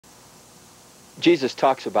Jesus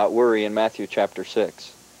talks about worry in Matthew chapter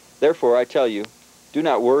 6. Therefore, I tell you, do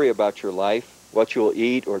not worry about your life, what you will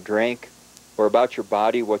eat or drink, or about your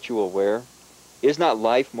body, what you will wear. Is not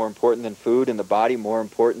life more important than food, and the body more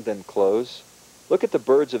important than clothes? Look at the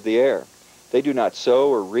birds of the air. They do not sow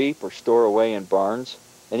or reap or store away in barns,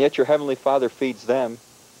 and yet your heavenly Father feeds them.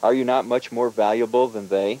 Are you not much more valuable than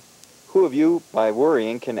they? Who of you, by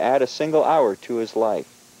worrying, can add a single hour to his life?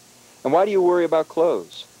 And why do you worry about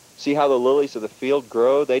clothes? See how the lilies of the field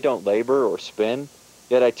grow? They don't labor or spin.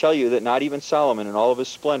 Yet I tell you that not even Solomon in all of his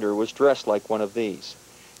splendor was dressed like one of these.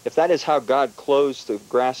 If that is how God clothes the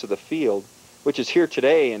grass of the field, which is here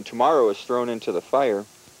today and tomorrow is thrown into the fire,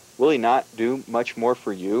 will he not do much more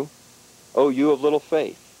for you? O you of little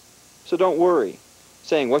faith. So don't worry,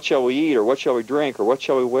 saying, what shall we eat, or what shall we drink, or what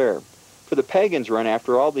shall we wear? For the pagans run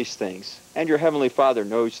after all these things, and your heavenly Father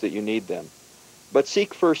knows that you need them. But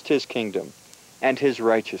seek first his kingdom, and his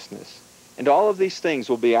righteousness, and all of these things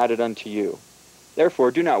will be added unto you. Therefore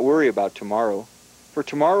do not worry about tomorrow, for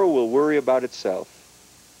tomorrow will worry about itself.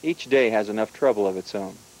 Each day has enough trouble of its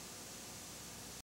own.